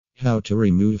How to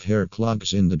remove hair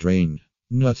clogs in the drain.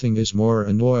 Nothing is more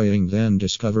annoying than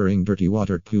discovering dirty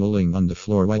water pooling on the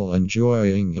floor while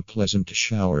enjoying a pleasant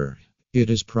shower.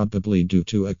 It is probably due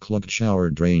to a clogged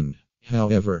shower drain.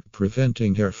 However,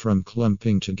 preventing hair from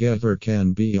clumping together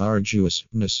can be arduous,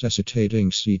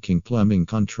 necessitating seeking plumbing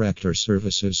contractor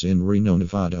services in Reno,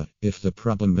 Nevada, if the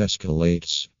problem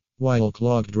escalates. While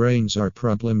clogged drains are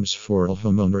problems for all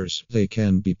homeowners, they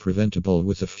can be preventable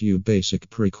with a few basic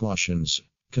precautions.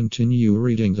 Continue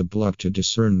reading the blog to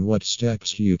discern what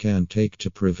steps you can take to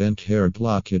prevent hair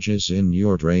blockages in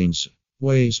your drains.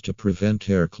 Ways to prevent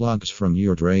hair clogs from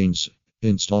your drains.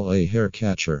 Install a hair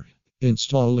catcher.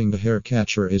 Installing a hair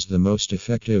catcher is the most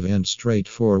effective and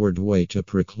straightforward way to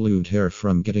preclude hair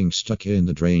from getting stuck in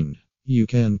the drain. You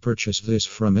can purchase this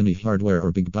from any hardware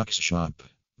or big box shop.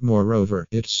 Moreover,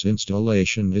 its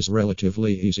installation is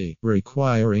relatively easy,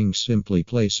 requiring simply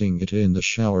placing it in the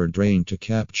shower drain to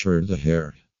capture the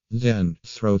hair. Then,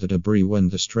 throw the debris when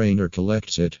the strainer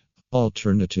collects it.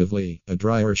 Alternatively, a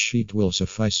dryer sheet will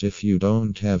suffice if you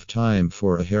don't have time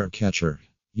for a hair catcher.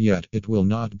 Yet, it will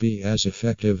not be as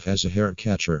effective as a hair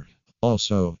catcher.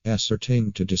 Also,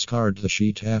 ascertain to discard the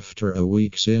sheet after a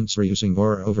week, since reusing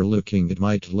or overlooking it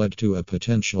might lead to a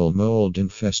potential mold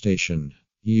infestation.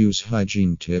 Use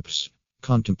hygiene tips.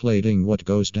 Contemplating what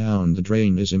goes down the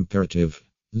drain is imperative.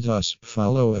 Thus,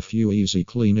 follow a few easy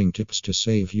cleaning tips to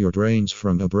save your drains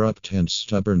from abrupt and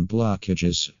stubborn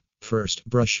blockages. First,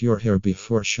 brush your hair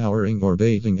before showering or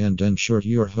bathing and ensure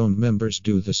your home members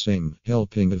do the same,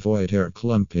 helping avoid hair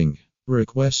clumping.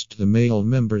 Request the male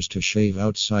members to shave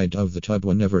outside of the tub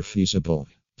whenever feasible.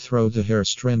 Throw the hair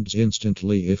strands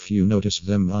instantly if you notice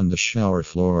them on the shower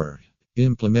floor.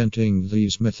 Implementing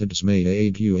these methods may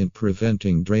aid you in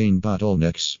preventing drain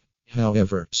bottlenecks.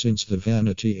 However, since the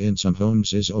vanity in some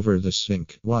homes is over the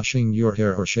sink, washing your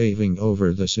hair or shaving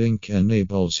over the sink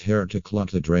enables hair to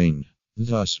clog the drain.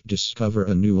 Thus, discover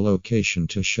a new location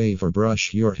to shave or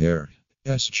brush your hair.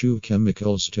 Eschew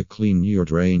chemicals to clean your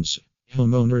drains.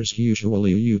 Homeowners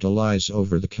usually utilize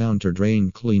over-the-counter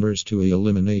drain cleaners to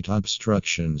eliminate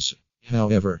obstructions.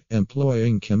 However,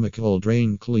 employing chemical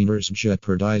drain cleaners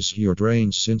jeopardize your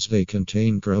drains since they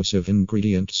contain corrosive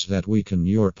ingredients that weaken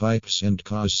your pipes and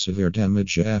cause severe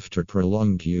damage after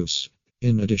prolonged use.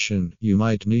 In addition, you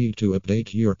might need to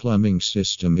update your plumbing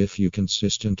system if you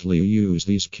consistently use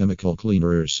these chemical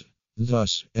cleaners.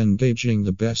 Thus, engaging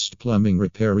the best plumbing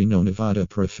repair Reno, Nevada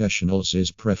professionals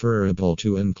is preferable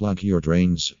to unclog your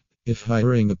drains. If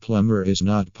hiring a plumber is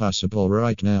not possible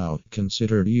right now,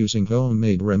 consider using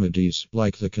homemade remedies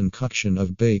like the concoction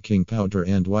of baking powder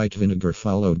and white vinegar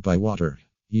followed by water.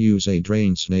 Use a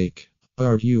drain snake.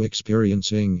 Are you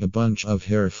experiencing a bunch of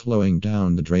hair flowing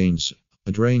down the drains?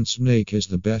 A drain snake is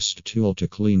the best tool to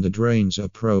clean the drains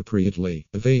appropriately,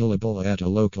 available at a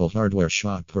local hardware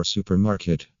shop or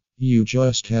supermarket. You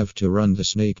just have to run the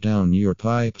snake down your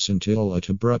pipes until it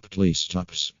abruptly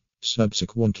stops.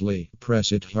 Subsequently,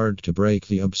 press it hard to break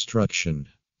the obstruction.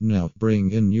 Now, bring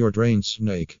in your drain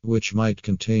snake, which might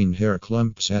contain hair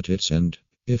clumps at its end.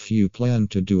 If you plan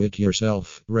to do it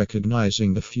yourself,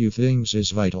 recognizing a few things is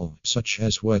vital, such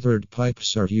as weathered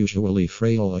pipes are usually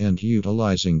frail and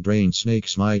utilizing drain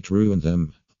snakes might ruin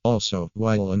them. Also,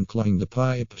 while unclogging the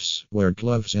pipes, wear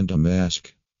gloves and a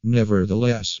mask.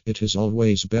 Nevertheless, it is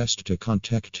always best to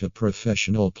contact a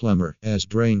professional plumber, as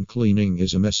drain cleaning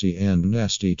is a messy and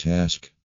nasty task.